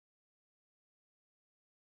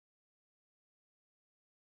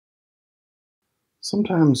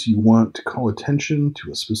Sometimes you want to call attention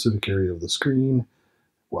to a specific area of the screen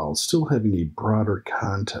while still having a broader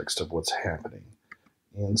context of what's happening.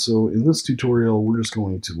 And so in this tutorial, we're just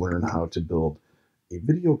going to learn how to build a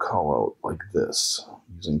video callout like this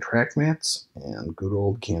using Track Mattes and good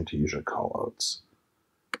old Camtasia callouts.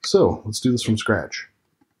 So let's do this from scratch.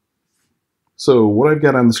 So what I've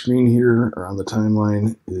got on the screen here, or on the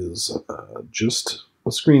timeline, is just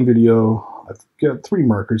a screen video. I've got 3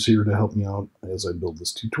 markers here to help me out as I build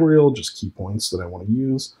this tutorial, just key points that I want to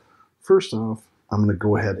use. First off, I'm going to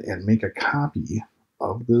go ahead and make a copy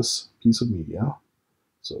of this piece of media.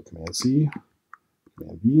 So Command-C,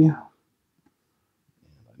 Command-V, and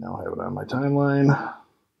I now have it on my timeline.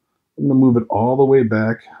 I'm going to move it all the way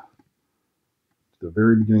back to the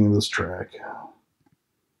very beginning of this track. Get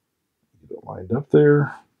it lined up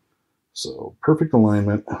there. So perfect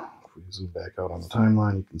alignment. If we zoom back out on the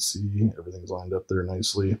timeline, you can see everything's lined up there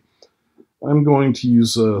nicely. I'm going to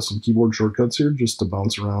use some keyboard shortcuts here just to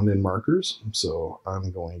bounce around in markers. So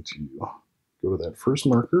I'm going to go to that first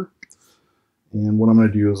marker. And what I'm going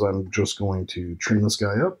to do is I'm just going to trim this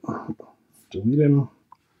guy up, delete him,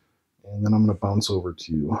 and then I'm going to bounce over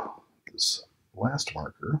to this last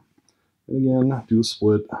marker. And again, do a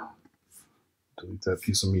split, delete that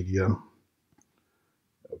piece of media.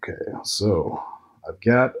 Okay, so I've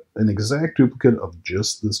got an exact duplicate of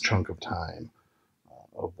just this chunk of time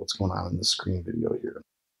of what's going on in this screen video here.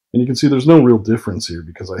 And you can see there's no real difference here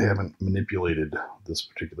because I haven't manipulated this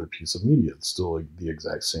particular piece of media. It's still the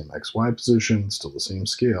exact same XY position, still the same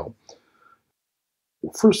scale.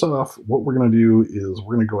 First off, what we're going to do is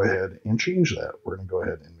we're going to go ahead and change that. We're going to go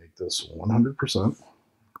ahead and make this 100%.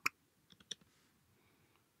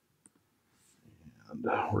 And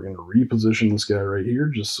we're going to reposition this guy right here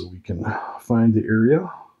just so we can find the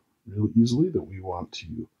area really easily that we want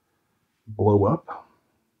to blow up.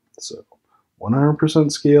 So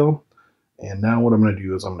 100% scale. And now what I'm going to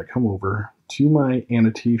do is I'm going to come over to my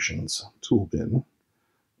annotations tool bin,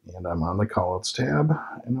 and I'm on the callouts tab,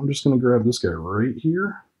 and I'm just going to grab this guy right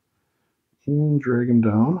here and drag him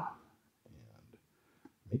down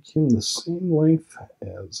and make him the same length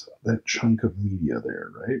as that chunk of media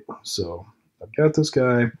there, right? So I've got this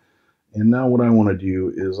guy, and now what I want to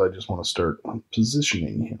do is I just want to start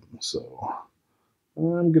positioning him. So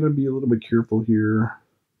I'm going to be a little bit careful here.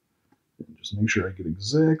 Just make sure I get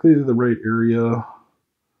exactly the right area.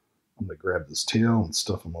 I'm going to grab this tail and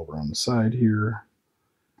stuff him over on the side here.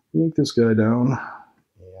 Yank this guy down,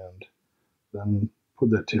 and then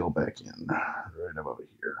put that tail back in right about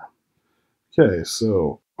here. Okay,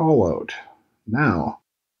 so all out. Now,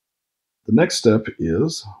 the next step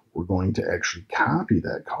is we're going to actually copy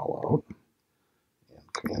that call out.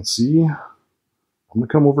 And Command-C. I'm going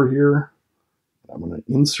to come over here. And I'm going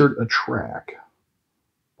to insert a track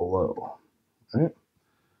below. Right?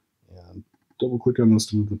 And double click on this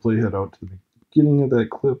to move the playhead out to the beginning of that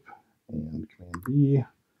clip, and Command-B.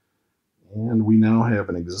 And we now have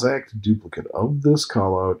an exact duplicate of this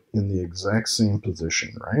callout in the exact same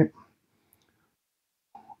position, right?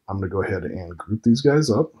 I'm going to go ahead and group these guys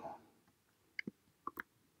up.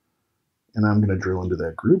 And I'm going to drill into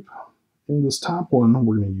that group. And this top one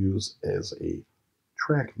we're going to use as a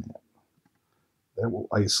track matte. That will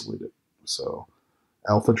isolate it. So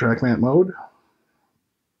alpha track matte mode.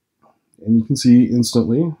 And you can see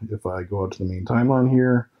instantly, if I go out to the main timeline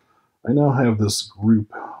here, I now have this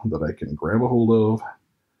group that I can grab a hold of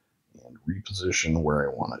and reposition where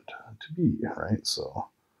I want it to be, right? So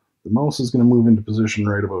the mouse is going to move into position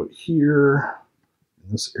right about here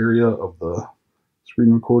in this area of the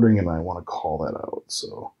screen recording, and I want to call that out.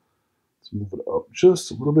 So let's move it up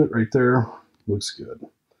just a little bit right there. Looks good.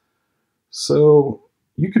 So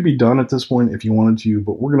you could be done at this point if you wanted to,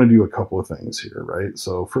 but we're going to do a couple of things here, right?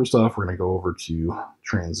 So first off, we're going to go over to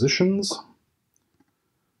transitions.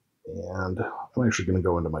 And I'm actually going to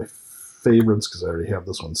go into my favorites because I already have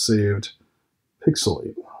this one saved.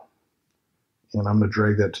 Pixelate. And I'm going to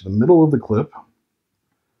drag that to the middle of the clip.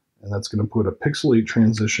 And that's going to put a pixelate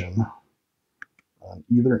transition on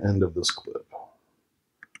either end of this clip.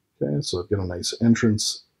 Okay, so I've got a nice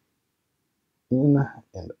entrance in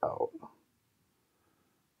and out.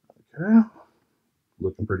 Okay,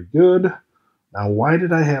 looking pretty good. Now, why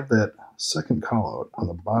did I have that second callout on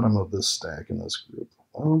the bottom of this stack in this group?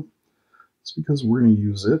 Well, it's because we're going to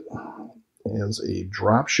use it as a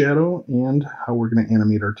drop shadow and how we're going to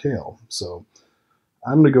animate our tail. So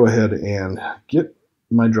I'm going to go ahead and get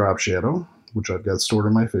my drop shadow, which I've got stored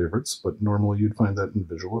in my favorites, but normally you'd find that in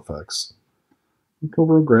visual effects. Go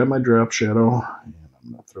over and grab my drop shadow, and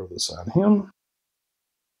I'm going to throw this on him.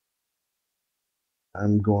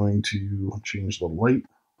 I'm going to change the light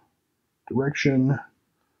direction.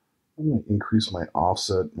 I'm going to increase my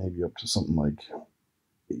offset maybe up to something like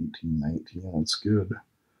 18, 19. That's good.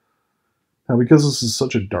 Now, because this is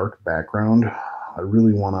such a dark background, I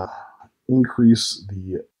really want to increase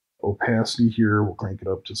the opacity here. We'll crank it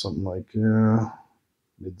up to something like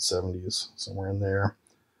mid 70s, somewhere in there.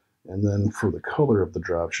 And then for the color of the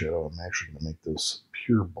drop shadow, I'm actually going to make this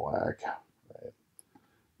pure black. Right?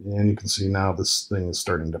 And you can see now this thing is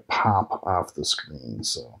starting to pop off the screen.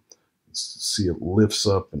 So see it lifts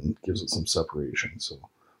up and gives it some separation. So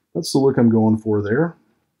that's the look I'm going for there.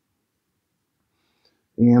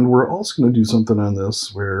 And we're also going to do something on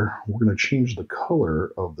this where we're going to change the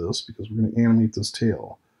color of this because we're going to animate this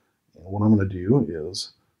tail. And what I'm going to do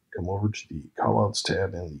is come over to the Callouts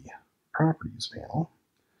tab in the Properties panel,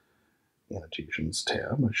 Annotations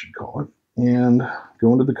tab, I should call it, and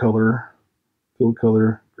go into the color, fill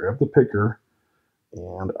color, grab the picker,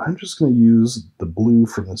 and I'm just going to use the blue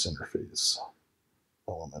from this interface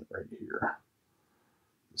element right here,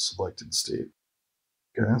 the selected state.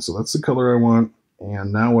 Okay, so that's the color I want.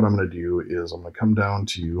 And now what I'm going to do is I'm going to come down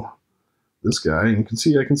to this guy, and you can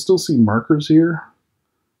see I can still see markers here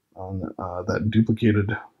on that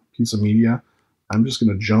duplicated piece of media. I'm just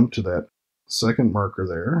going to jump to that second marker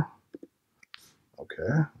there.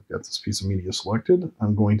 Okay, I've got this piece of media selected.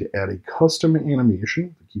 I'm going to add a custom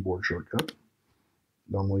animation, the keyboard shortcut.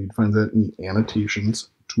 Normally you'd find that in the Annotations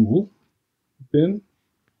tool bin.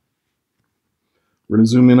 We're going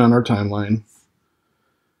to zoom in on our timeline.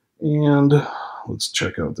 And let's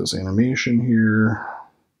check out this animation here.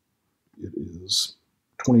 It is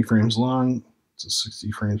 20 frames long. It's a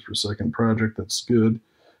 60 frames per second project. That's good.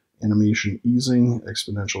 Animation easing,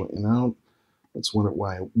 exponential in out. That's what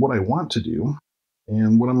I want to do.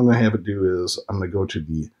 And what I'm going to have it do is I'm going to go to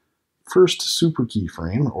the first super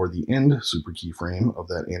keyframe or the end super keyframe of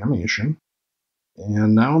that animation.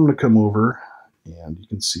 And now I'm going to come over and you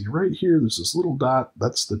can see right here, there's this little dot.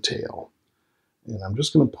 That's the tail. And I'm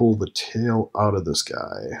just going to pull the tail out of this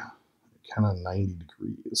guy, kind of 90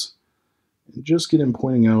 degrees. And just get him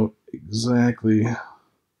pointing out exactly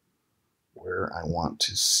where I want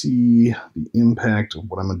to see the impact of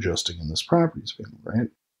what I'm adjusting in this properties panel, right?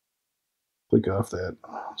 Click off that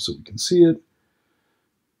so we can see it.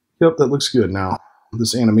 Yep, that looks good. Now,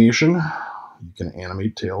 this animation, you can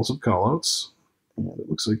animate tails of callouts. And it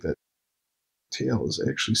looks like that tail is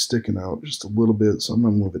actually sticking out just a little bit. So I'm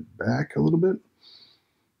going to move it back a little bit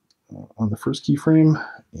on the first keyframe,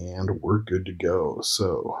 and we're good to go.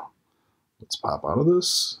 So let's pop out of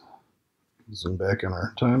this, zoom back on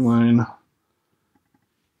our timeline.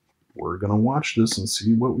 We're going to watch this and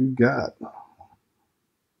see what we've got.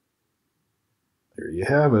 There you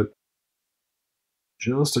have it.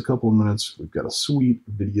 Just a couple of minutes, we've got a sweet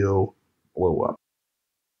video blow up.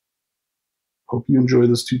 Hope you enjoy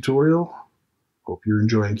this tutorial. Hope you're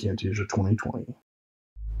enjoying Camtasia 2020.